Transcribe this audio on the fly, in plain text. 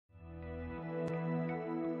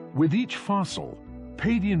With each fossil,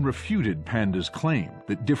 Padian refuted Panda's claim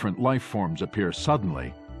that different life forms appear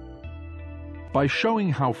suddenly by showing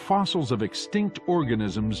how fossils of extinct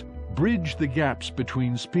organisms bridge the gaps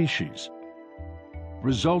between species,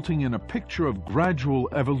 resulting in a picture of gradual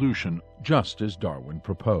evolution, just as Darwin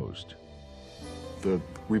proposed. The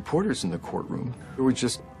reporters in the courtroom were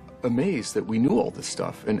just amazed that we knew all this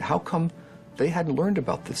stuff, and how come they hadn't learned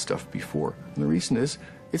about this stuff before? And the reason is,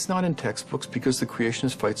 it's not in textbooks because the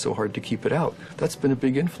creationists fight so hard to keep it out. That's been a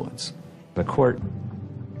big influence. The court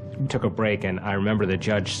took a break, and I remember the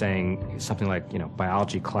judge saying something like,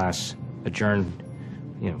 biology class adjourned,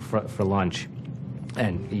 for lunch.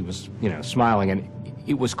 And he was, smiling, and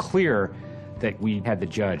it was clear that we had the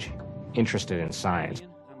judge interested in science.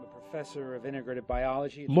 I'm a professor of integrative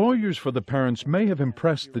biology. Lawyers for the parents may have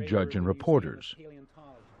impressed the judge and reporters.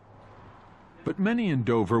 But many in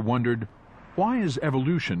Dover wondered, why is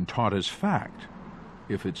evolution taught as fact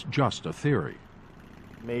if it's just a theory?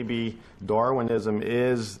 Maybe Darwinism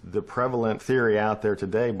is the prevalent theory out there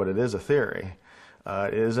today, but it is a theory.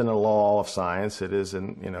 It isn't a law of science. It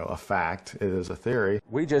isn't, a fact. It is a theory.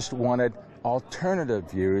 We just wanted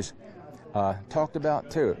alternative views talked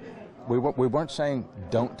about too. We weren't saying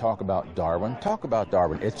don't talk about Darwin. Talk about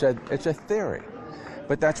Darwin. It's a theory,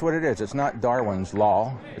 but that's what it is. It's not Darwin's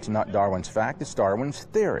law. It's not Darwin's fact. It's Darwin's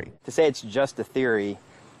theory. To say it's just a theory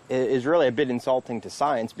is really a bit insulting to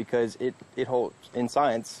science, because it holds, in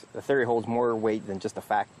science, a theory holds more weight than just a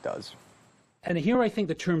fact does. And here I think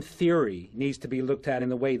the term theory needs to be looked at in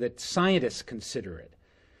the way that scientists consider it.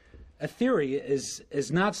 A theory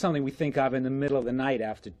is not something we think of in the middle of the night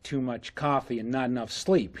after too much coffee and not enough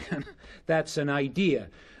sleep. That's an idea.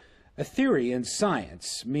 A theory in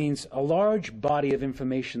science means a large body of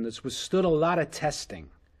information that's withstood a lot of testing.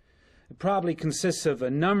 It probably consists of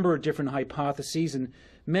a number of different hypotheses and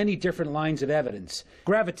many different lines of evidence.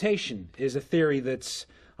 Gravitation is a theory that's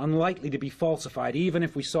unlikely to be falsified, even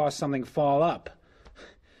if we saw something fall up.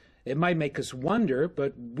 It might make us wonder,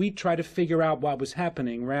 but we try to figure out what was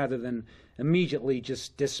happening rather than immediately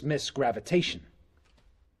just dismiss gravitation.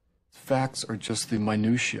 Facts are just the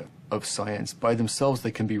minutiae of science. By themselves,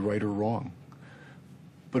 they can be right or wrong.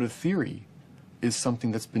 But a theory is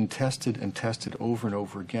something that's been tested and tested over and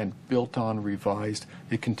over again, built on, revised.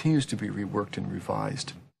 It continues to be reworked and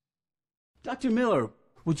revised. Dr. Miller,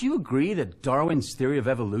 would you agree that Darwin's theory of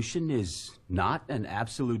evolution is not an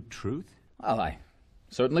absolute truth? Well, I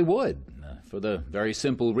certainly would, for the very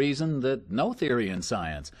simple reason that no theory in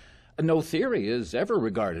science, no theory is ever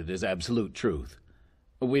regarded as absolute truth.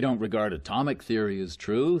 We don't regard atomic theory as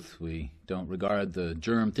truth. We don't regard the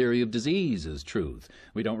germ theory of disease as truth.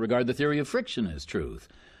 We don't regard the theory of friction as truth.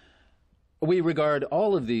 We regard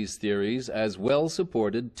all of these theories as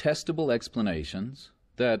well-supported, testable explanations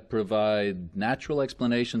that provide natural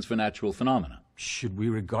explanations for natural phenomena. Should we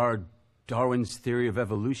regard Darwin's theory of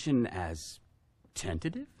evolution as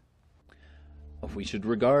tentative? We should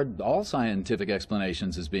regard all scientific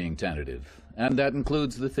explanations as being tentative, and that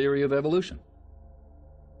includes the theory of evolution.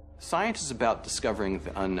 Science is about discovering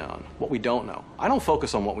the unknown, what we don't know. I don't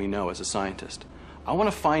focus on what we know as a scientist. I want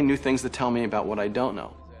to find new things that tell me about what I don't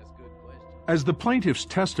know. As the plaintiffs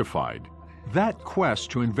testified, that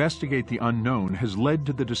quest to investigate the unknown has led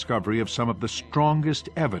to the discovery of some of the strongest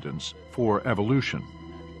evidence for evolution.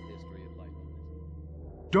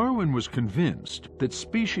 Darwin was convinced that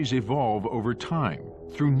species evolve over time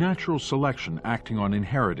through natural selection acting on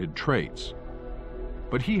inherited traits.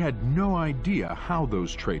 But he had no idea how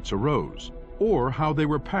those traits arose, or how they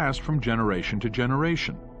were passed from generation to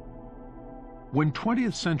generation. When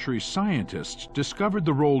 20th century scientists discovered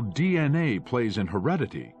the role DNA plays in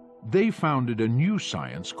heredity, they founded a new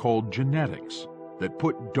science called genetics that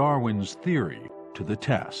put Darwin's theory to the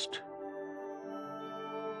test.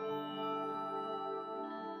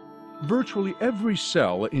 Virtually every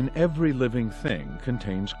cell in every living thing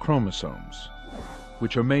contains chromosomes,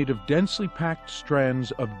 which are made of densely packed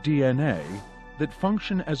strands of DNA that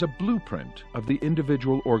function as a blueprint of the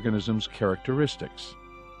individual organism's characteristics.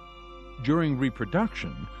 During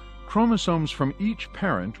reproduction, chromosomes from each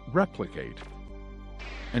parent replicate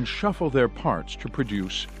and shuffle their parts to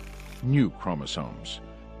produce new chromosomes.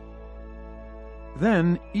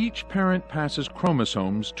 Then each parent passes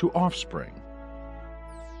chromosomes to offspring.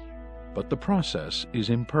 But the process is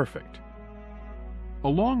imperfect.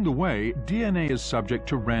 Along the way, DNA is subject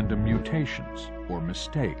to random mutations or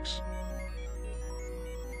mistakes,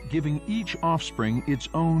 giving each offspring its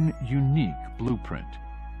own unique blueprint.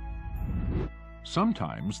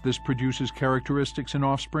 Sometimes this produces characteristics in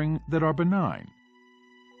offspring that are benign.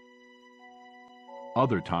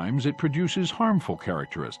 Other times it produces harmful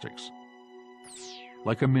characteristics.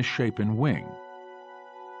 like a misshapen wing.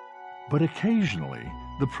 But occasionally,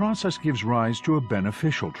 the process gives rise to a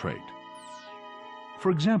beneficial trait.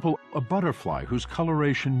 For example, a butterfly whose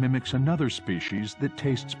coloration mimics another species that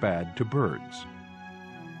tastes bad to birds.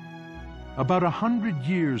 About 100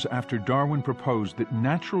 years after Darwin proposed that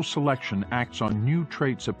natural selection acts on new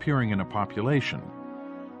traits appearing in a population,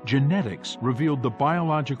 genetics revealed the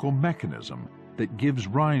biological mechanism that gives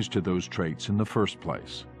rise to those traits in the first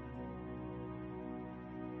place.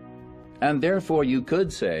 And therefore you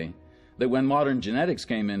could say that when modern genetics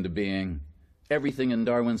came into being, everything in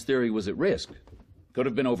Darwin's theory was at risk, could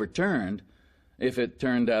have been overturned if it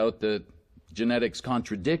turned out that genetics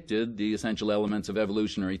contradicted the essential elements of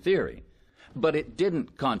evolutionary theory. But it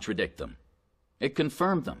didn't contradict them. It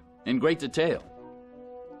confirmed them in great detail.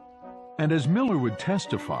 And as Miller would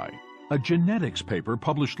testify, a genetics paper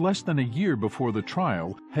published less than a year before the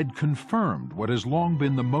trial had confirmed what has long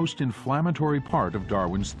been the most inflammatory part of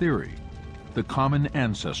Darwin's theory, the common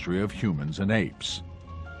ancestry of humans and apes.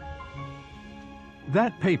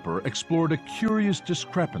 That paper explored a curious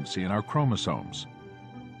discrepancy in our chromosomes.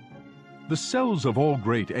 The cells of all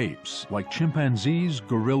great apes, like chimpanzees,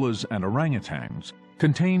 gorillas, and orangutans,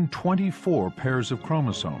 contain 24 pairs of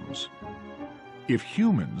chromosomes. If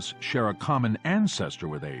humans share a common ancestor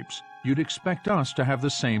with apes, you'd expect us to have the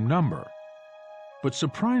same number. But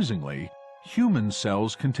surprisingly, human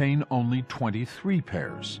cells contain only 23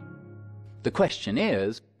 pairs. The question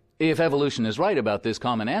is, if evolution is right about this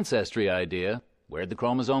common ancestry idea, where'd the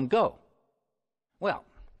chromosome go? Well,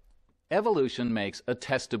 evolution makes a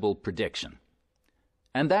testable prediction.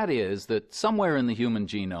 And that is that somewhere in the human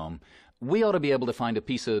genome, we ought to be able to find a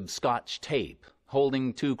piece of Scotch tape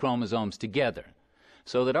holding two chromosomes together,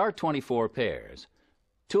 so that our 24 pairs,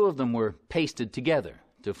 two of them were pasted together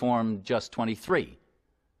to form just 23.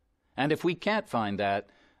 And if we can't find that,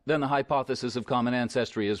 then the hypothesis of common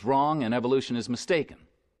ancestry is wrong and evolution is mistaken.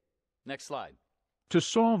 Next slide. To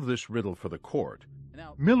solve this riddle for the court,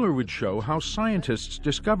 Miller would show how scientists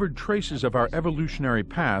discovered traces of our evolutionary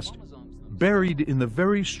past buried in the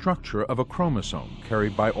very structure of a chromosome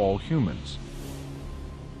carried by all humans.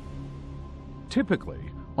 Typically,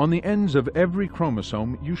 on the ends of every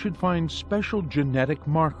chromosome, you should find special genetic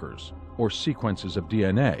markers, or sequences of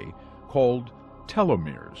DNA, called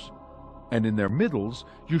telomeres. And in their middles,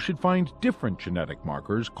 you should find different genetic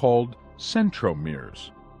markers called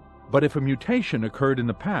centromeres. But if a mutation occurred in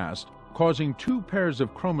the past, causing two pairs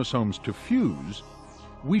of chromosomes to fuse,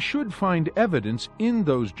 we should find evidence in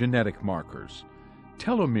those genetic markers,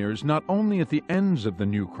 telomeres not only at the ends of the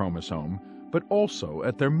new chromosome, but also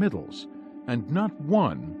at their middles, and not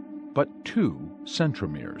one, but two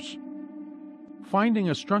centromeres. Finding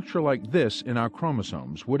a structure like this in our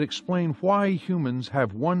chromosomes would explain why humans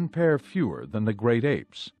have one pair fewer than the great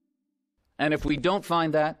apes. And if we don't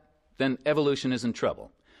find that, then evolution is in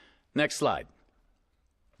trouble. Next slide.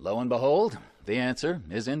 Lo and behold, the answer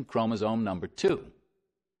is in chromosome number 2.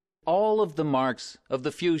 All of the marks of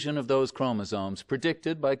the fusion of those chromosomes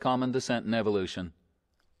predicted by common descent and evolution,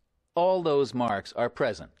 all those marks are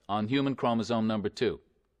present on human chromosome number 2.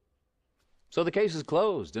 So the case is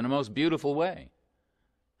closed in a most beautiful way.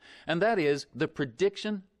 And that is, the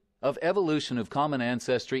prediction of evolution of common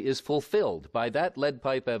ancestry is fulfilled by that lead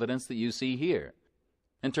pipe evidence that you see here,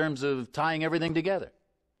 in terms of tying everything together.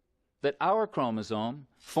 That our chromosome,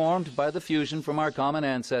 formed by the fusion from our common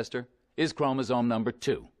ancestor, is chromosome number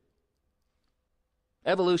 2.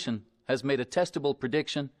 Evolution has made a testable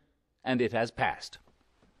prediction, and it has passed.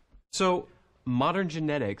 So, modern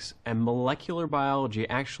genetics and molecular biology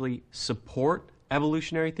actually support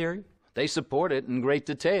evolutionary theory? They support it in great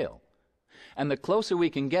detail. And the closer we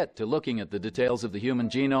can get to looking at the details of the human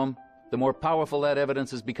genome, the more powerful that evidence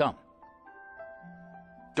has become.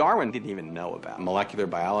 Darwin didn't even know about molecular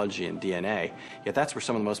biology and DNA, yet that's where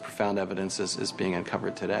some of the most profound evidence is being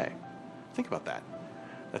uncovered today. Think about that.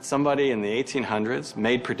 That somebody in the 1800s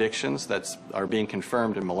made predictions that are being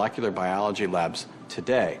confirmed in molecular biology labs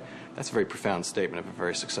today. That's a very profound statement of a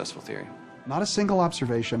very successful theory. Not a single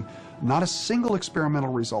observation, not a single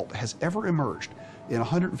experimental result has ever emerged in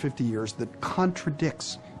 150 years that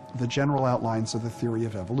contradicts the general outlines of the theory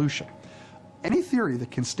of evolution. Any theory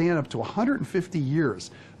that can stand up to 150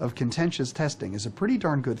 years of contentious testing is a pretty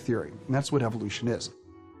darn good theory, and that's what evolution is.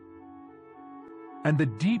 And the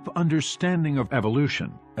deep understanding of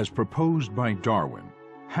evolution, as proposed by Darwin,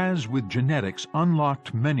 has with genetics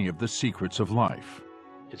unlocked many of the secrets of life.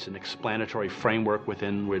 It's an explanatory framework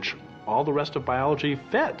within which all the rest of biology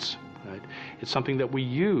fits. Right? It's something that we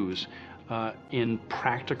use in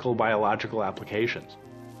practical biological applications,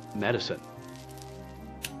 medicine,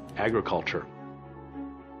 agriculture.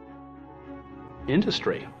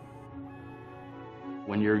 industry.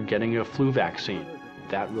 When you're getting a flu vaccine,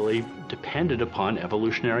 that really depended upon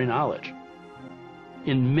evolutionary knowledge.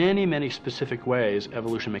 In many, many specific ways,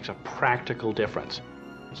 evolution makes a practical difference.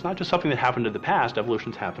 It's not just something that happened in the past,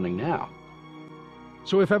 evolution's happening now.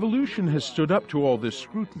 So if evolution has stood up to all this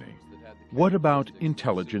scrutiny, what about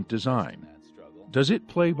intelligent design? Does it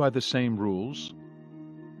play by the same rules?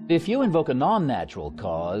 If you invoke a non-natural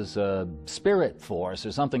cause, a spirit force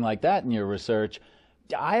or something like that in your research,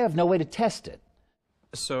 I have no way to test it.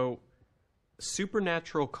 So,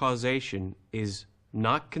 supernatural causation is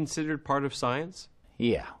not considered part of science?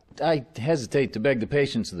 Yeah. I hesitate to beg the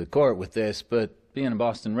patience of the court with this, but being a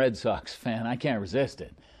Boston Red Sox fan, I can't resist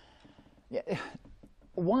it.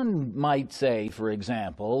 One might say, for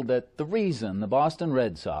example, that the reason the Boston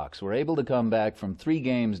Red Sox were able to come back from 3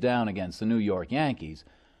 games down against the New York Yankees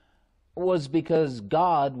was because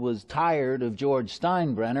God was tired of George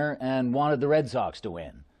Steinbrenner and wanted the Red Sox to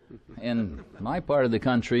win. In my part of the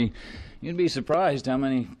country, you'd be surprised how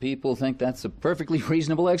many people think that's a perfectly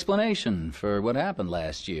reasonable explanation for what happened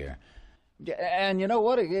last year. And you know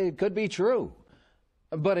what? It could be true.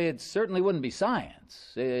 But it certainly wouldn't be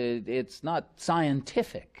science. It's not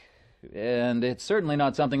scientific. And it's certainly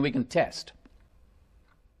not something we can test.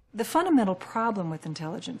 The fundamental problem with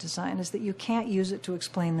intelligent design is that you can't use it to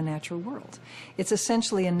explain the natural world. It's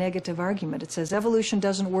essentially a negative argument. It says evolution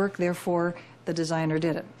doesn't work, therefore the designer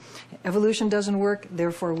did it. Evolution doesn't work,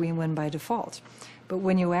 therefore we win by default. But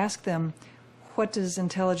when you ask them, what does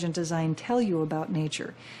intelligent design tell you about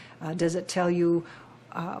nature? Does it tell you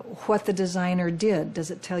what the designer did?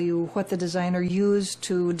 Does it tell you what the designer used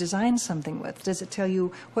to design something with? Does it tell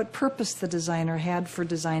you what purpose the designer had for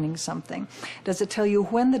designing something? Does it tell you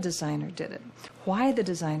when the designer did it? Why the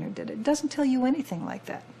designer did it? It doesn't tell you anything like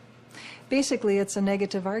that. Basically, it's a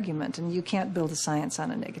negative argument, and you can't build a science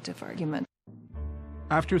on a negative argument.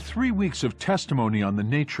 After 3 weeks of testimony on the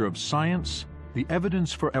nature of science, the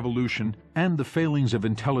evidence for evolution, and the failings of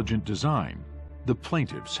intelligent design, the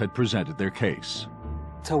plaintiffs had presented their case.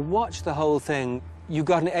 To watch the whole thing, you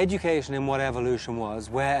got an education in what evolution was,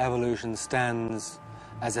 where evolution stands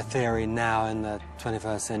as a theory now in the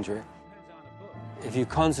 21st century. If you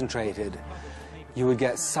concentrated, you would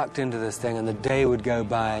get sucked into this thing, and the day would go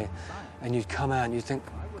by, and you'd come out and you'd think,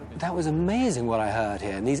 that was amazing what I heard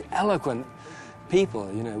here. And these eloquent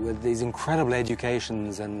people, you know, with these incredible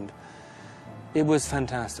educations, and it was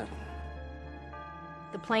fantastic.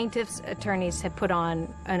 The plaintiff's attorneys had put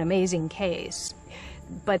on an amazing case,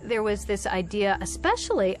 but there was this idea,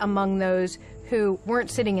 especially among those who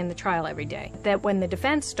weren't sitting in the trial every day, that when the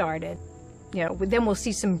defense started, you know, then we'll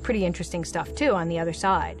see some pretty interesting stuff too on the other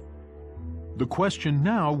side. The question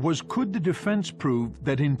now was, could the defense prove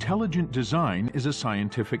that intelligent design is a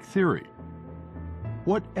scientific theory?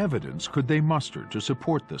 What evidence could they muster to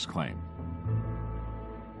support this claim?